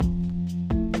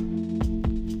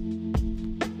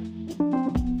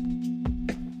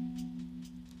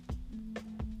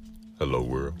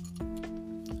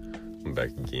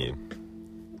back again.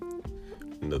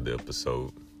 Another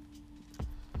episode.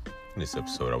 In this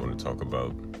episode, I want to talk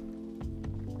about,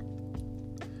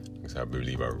 because I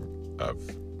believe I've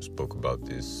spoke about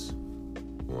this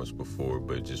once before,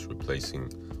 but just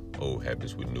replacing old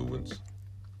habits with new ones.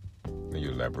 And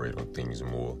you elaborate on things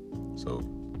more, so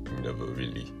you never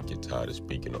really get tired of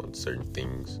speaking on certain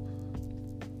things.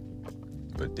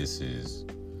 But I just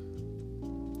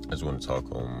want to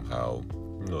talk on how,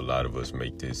 a lot of us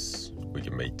we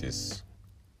can make this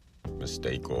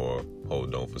mistake or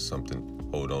hold on to something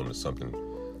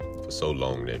for so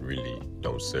long that really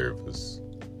don't serve us.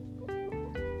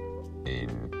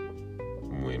 And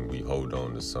when we hold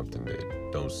on to something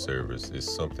that don't serve us, it's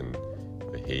something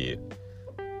ahead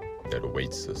that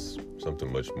awaits us, something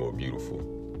much more beautiful.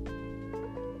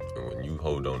 And when you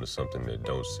hold on to something that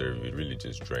don't serve you, it really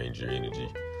just drains your energy.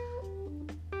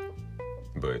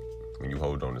 But when you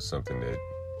hold on to something that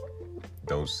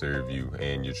don't serve you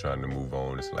and you're trying to move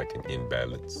on, it's like an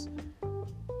imbalance,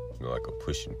 like a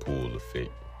push and pull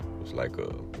effect. It's like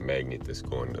a magnet that's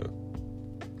going the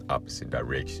opposite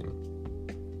direction.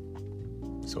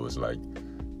 So it's like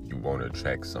you want to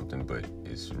attract something, but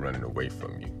it's running away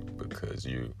from you because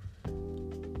you're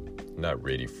not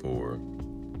ready for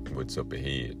what's up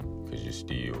ahead, because you're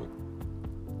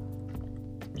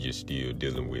still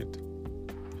dealing with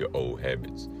your old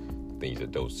habits, things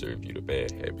that don't serve you, the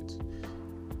bad habits.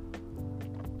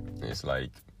 And it's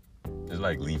like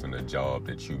leaving a job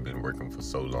that you've been working for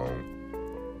so long.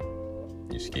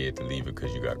 You're scared to leave it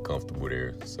because you got comfortable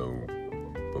there.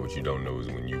 But what you don't know is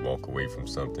when you walk away from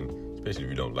something, especially if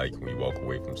you don't like it, when you walk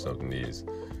away from something, there's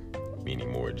many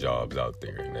more jobs out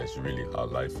there, and that's really how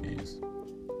life is.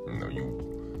 When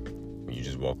you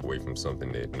just walk away from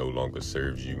something that no longer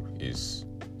serves you, is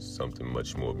something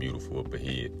much more beautiful up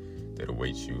ahead that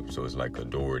awaits you. So it's like a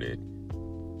door that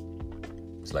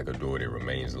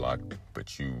remains locked,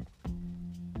 but you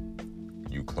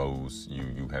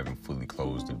haven't fully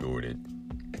closed the door that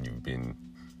you've been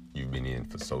in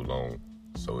for so long.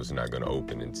 So it's not going to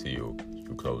open until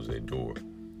you close that door.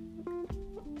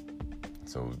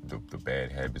 So the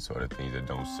bad habits are the things that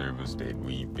don't serve us, that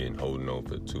we've been holding on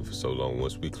to for so long.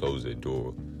 Once we close that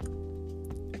door,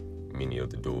 many of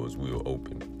the doors will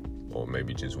open, or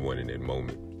maybe just one in that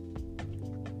moment.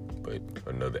 But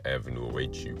another avenue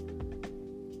awaits you,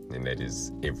 and that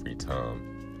is every time.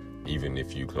 Even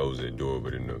if you close that door,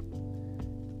 but in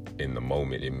the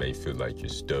moment it may feel like you're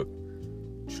stuck.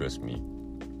 Trust me,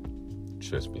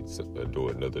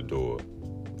 another door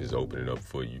is opening up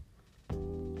for you.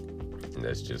 And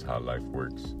that's just how life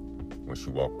works. Once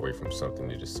you walk away from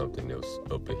something, it is something else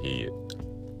up ahead.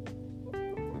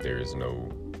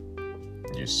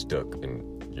 You're stuck,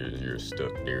 and you're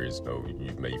stuck.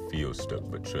 You may feel stuck,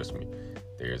 but trust me,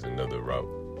 there's another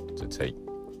route to take.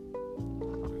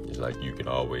 It's like you can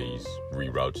always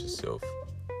reroute yourself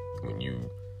when you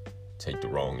take the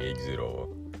wrong exit or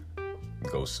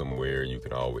go somewhere. You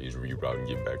can always reroute and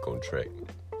get back on track.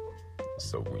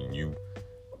 So when you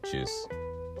just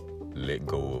let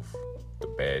go of the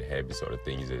bad habits or the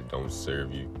things that don't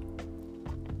serve you,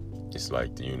 it's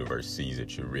like the universe sees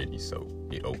that you're ready, so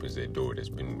it opens that door that's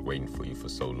been waiting for you for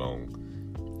so long.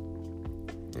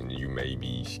 And you may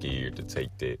be scared to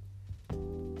take that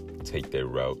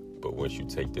route, but once you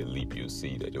take that leap, you'll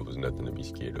see that there was nothing to be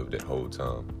scared of that whole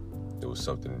time. There was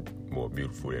something more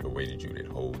beautiful that awaited you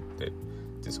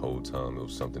this whole time. It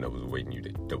was something that was awaiting you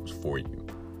that was for you.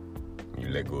 When you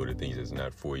let go of the things that's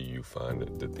not for you, you find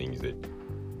the things that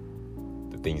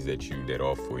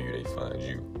are for you, they find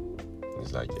you.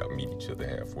 It's like y'all meet each other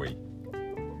halfway.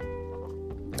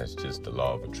 And that's just the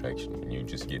law of attraction. When you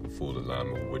just get in full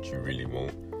alignment with what you really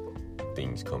want,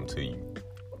 things come to you.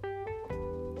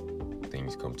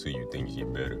 Things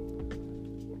get better.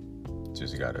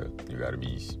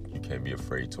 You can't be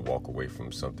afraid to walk away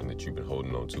from something that you've been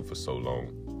holding on to for so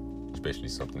long, especially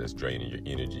something that's draining your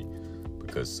energy,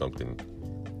 because something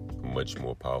much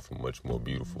more powerful, much more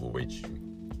beautiful awaits you.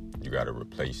 You gotta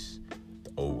replace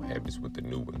the old habits with the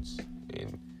new ones,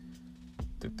 and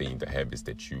the habits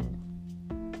that's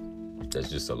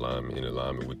just in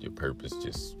alignment with your purpose,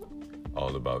 just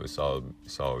all about, it's all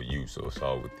you, so it's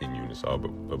all within you, and it's all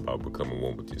about becoming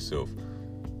one with yourself.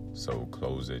 So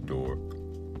close that door,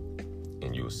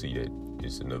 and you'll see that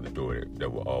it's another door that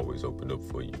will always open up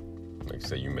for you. Like I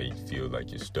say, you may feel like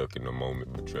you're stuck in a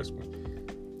moment, but trust me,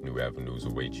 new avenues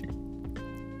await you.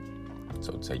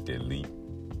 So take that leap,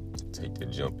 take that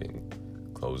jump, and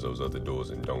close those other doors,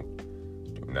 and do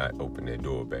not open that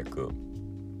door back up.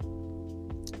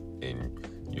 And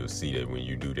you'll see that when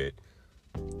you do that,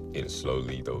 it'll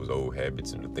slowly, those old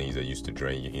habits and the things that used to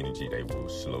drain your energy, they will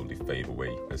slowly fade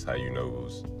away. That's how you know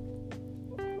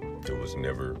it was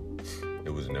never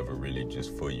really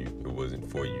just for you. It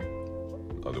wasn't for you.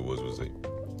 All it was an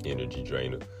energy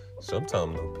drainer.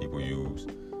 Sometimes people use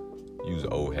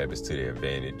old habits to their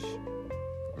advantage.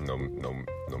 No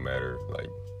matter, like,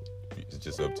 it's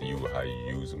just up to you how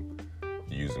you use them.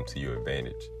 You use them to your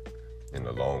advantage in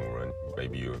the long run.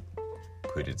 Maybe you'll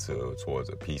put it towards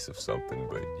a piece of something,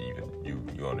 but even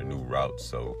you're on a new route,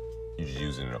 so you just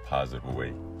use it in a positive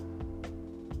way.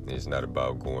 It's not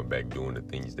about going back doing the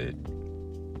things that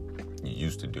you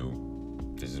used to do.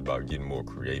 This is about getting more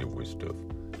creative with stuff.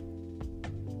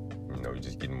 You're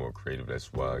just getting more creative.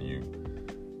 That's why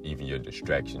even your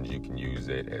distractions, you can use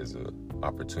that as an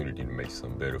opportunity to make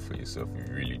something better for yourself. You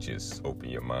really just open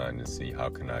your mind and see, how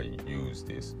can I use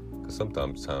this? Because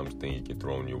sometimes things get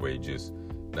thrown your way, just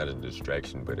not as a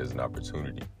distraction, but as an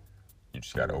opportunity. You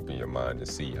just got to open your mind and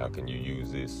see, how can you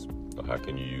use this, or how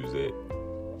can you use that?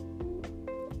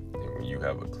 And when you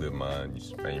have a clear mind, you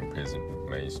just remain present,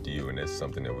 remain still, and that's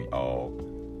something that we all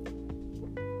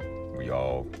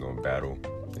gonna battle,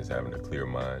 is having a clear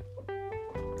mind.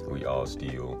 We all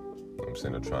still,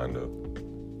 are trying to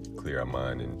clear our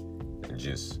mind and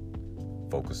just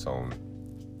focus on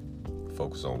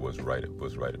what's right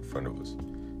in front of us.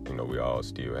 We all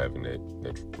still having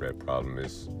that problem.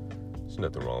 There's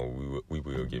nothing wrong. We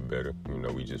will get better.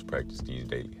 We just practice these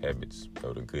daily habits,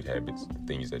 the good habits, the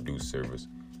things that do serve us.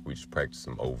 We just practice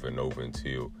them over and over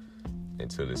until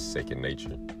it's second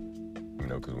nature.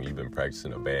 Because when you've been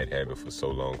practicing a bad habit for so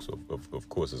long, so of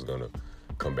course it's gonna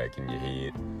come back in your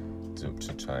head to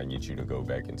try and get you to go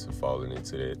back into falling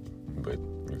into that. But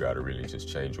you gotta really just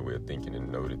change your way of thinking and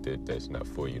know that's not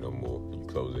for you no more. You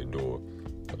closed that door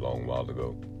a long while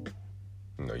ago.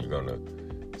 You're gonna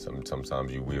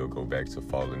sometimes you will go back to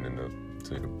falling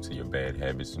to your bad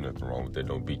habits. There's nothing wrong with that.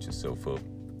 Don't beat yourself up.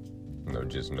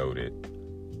 Just know that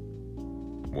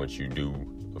once you do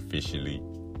officially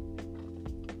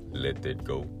let that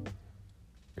go,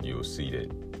 you'll see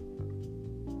that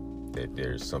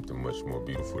there's something much more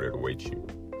beautiful that awaits you.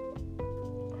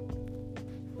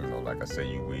 Like I say,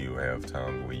 you will have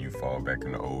times where you fall back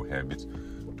into old habits.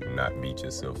 Do not beat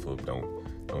yourself up.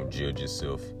 Don't judge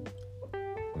yourself.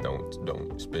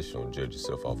 Especially don't judge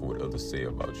yourself off of what others say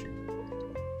about you.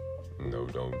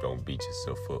 Don't beat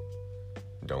yourself up.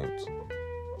 Don't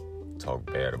talk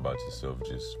bad about yourself.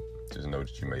 Just know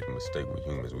that you made a mistake. We're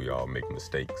humans. We all make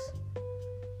mistakes.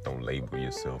 Don't label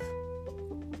yourself.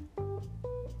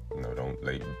 Don't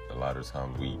label. A lot of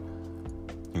times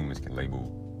humans can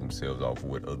label themselves off of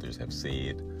what others have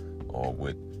said or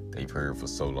what they've heard for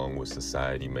so long, what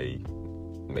society may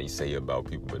say about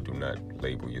people, but do not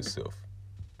label yourself.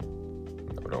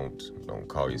 Don't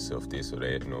call yourself this or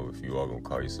that. If you are gonna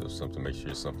call yourself something, make sure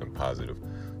it's something positive.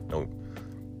 Don't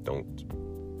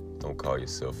call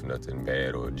yourself nothing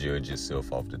bad or judge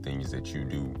yourself off the things that you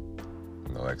do.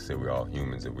 Like I said, we're all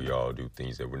humans and we all do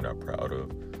things that we're not proud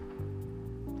of.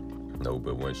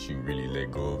 But once you really let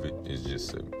go of it,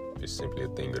 it's simply a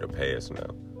thing of the past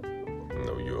now.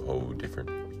 You're on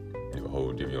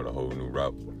a whole new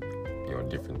route. You're on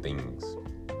different things.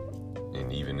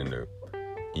 And even in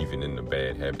the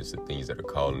bad habits, the things that are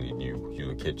calling you,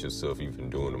 you'll catch yourself even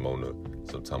doing them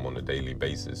sometime on a daily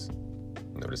basis.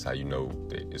 That's how you know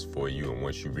that it's for you. And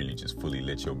once you really just fully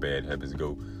let your bad habits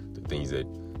go, the things that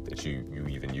you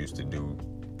even used to do,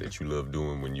 that you loved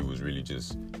doing when you was really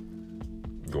just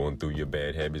going through your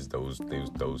bad habits, those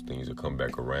things will come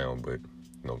back around. But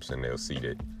they'll see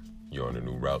that you're on a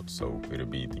new route, so the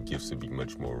gifts will be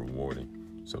much more rewarding.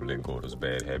 So let go of those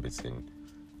bad habits and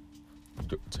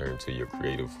turn to your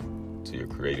creative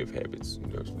habits.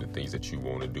 The things that you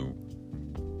want to do.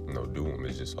 Do them.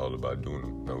 It's just all about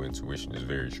doing them. Intuition is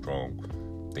very strong.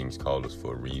 Things call us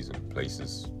for a reason.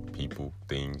 Places, people,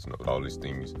 things, all these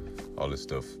things, all this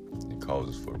stuff, it calls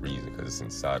us for a reason because it's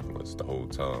inside of us the whole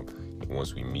time. And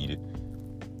once we meet it,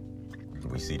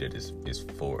 we see that it's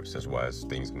for us. That's why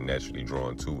things are naturally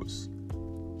drawn to us.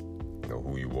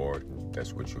 Who you are,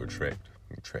 that's what you attract.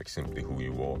 You attract simply who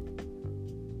you are.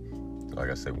 Like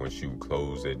I said, once you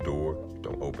close that door,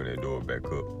 don't open that door back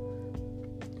up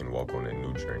and walk on that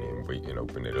new journey and wait and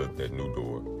open that new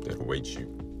door that awaits you.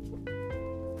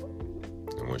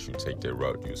 And once you take that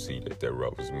route, you'll see that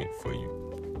route was meant for you.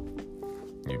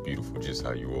 You're beautiful just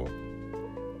how you are.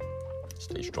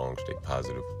 Stay strong, stay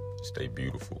positive, stay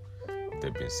beautiful.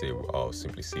 That being said, we'll all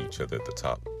simply see each other at the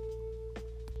top.